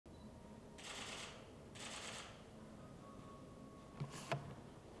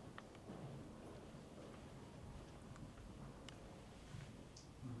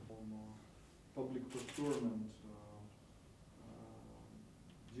procurement,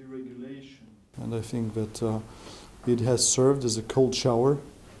 deregulation. And I think that it has served as a cold shower.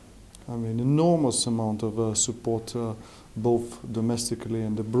 I mean, enormous amount of support, both domestically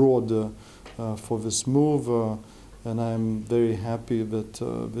and abroad, for this move. And I'm very happy that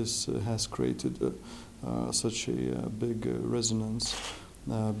this has created such a big resonance,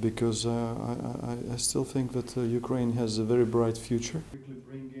 because I still think that Ukraine has a very bright future. Quickly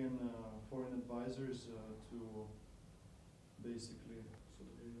bring in foreign advisors to basically sort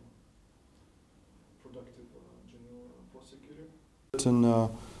of a productive general prosecutor. A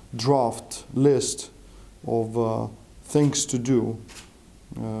draft list of things to do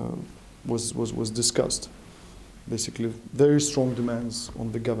was discussed. Basically, very strong demands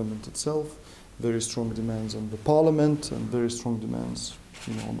on the government itself, very strong demands on the parliament, and very strong demands,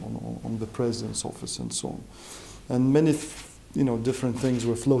 on the president's office and so on. And many, different things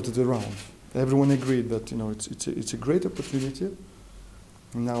were floated around. Everyone agreed that, it's a great opportunity.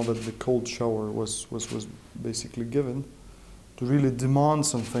 Now that the cold shower was basically given, to really demand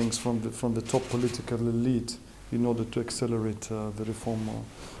some things from the top political elite in order to accelerate the reform.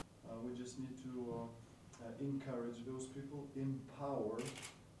 We just need to encourage those people, empower.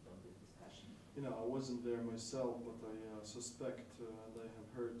 I wasn't there myself, but I suspect and I have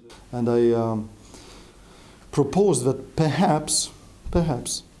heard. And I propose that perhaps,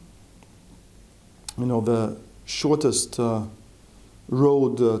 the shortest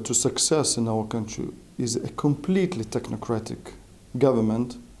road to success in our country is a completely technocratic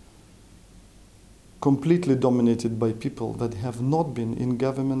government, completely dominated by people that have not been in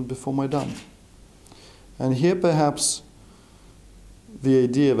government before Maidan. And here perhaps the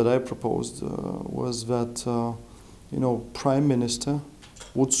idea that I proposed was that, Prime Minister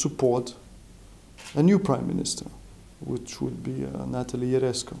would support a new Prime Minister, which would be Natalie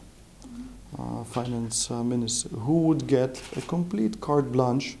Yaresko, Finance Minister, who would get a complete carte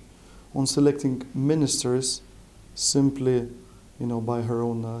blanche on selecting ministers simply, by her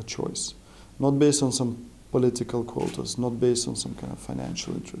own choice, not based on some political quotas, not based on some kind of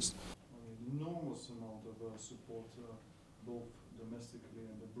financial interest. Enormous amount of support, both domestically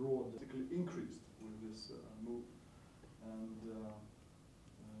and abroad, increased with this move, and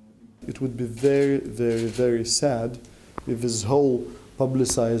it would be very, very, very sad if this whole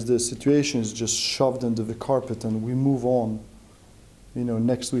publicized situation is just shoved under the carpet and we move on,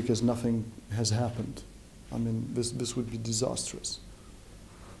 next week as nothing has happened. I mean, this would be disastrous.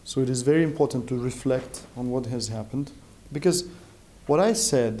 So it is very important to reflect on what has happened, because what I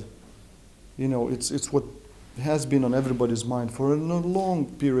said, it's what has been on everybody's mind for a long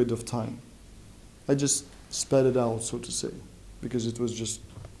period of time. I just spat it out, so to say, because it was just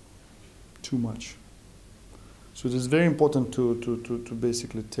too much. So it is very important to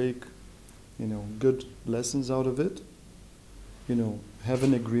basically take, good lessons out of it, have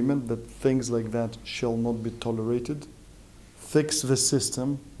an agreement that things like that shall not be tolerated, fix the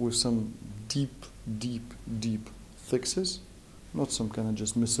system with some deep fixes, not some kind of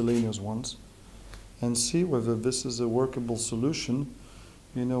just miscellaneous ones, and see whether this is a workable solution,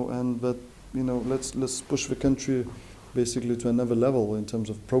 and that, let's push the country basically to another level in terms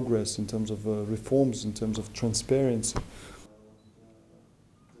of progress, in terms of reforms, in terms of transparency.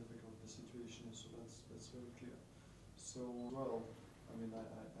 Difficult the situation is, so that's very clear. So, well, I mean, I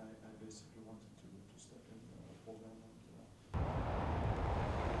basically wanted to step in for them.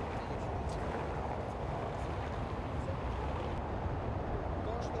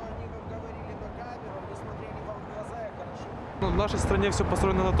 В нашей стране все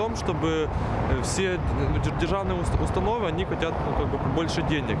построено на том, чтобы все державные установы, они хотят больше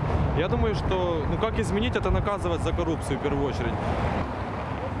денег. Я думаю, что как изменить это, наказывать за коррупцию в первую очередь.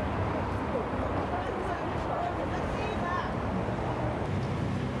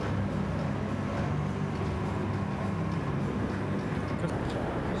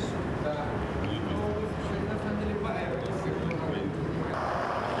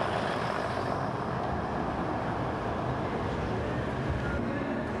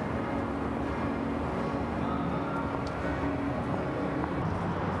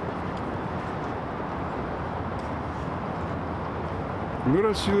 Ну,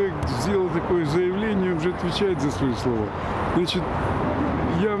 раз человек сделал такое заявление, он же отвечает за свои слова. Значит,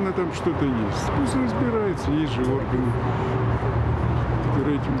 явно там что-то есть. Пусть разбирается, есть же органы,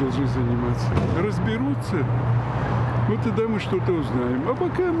 которые этим должны заниматься. Разберутся, вот тогда мы что-то узнаем. А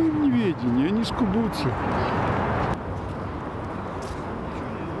пока мы в неведении, они скубутся.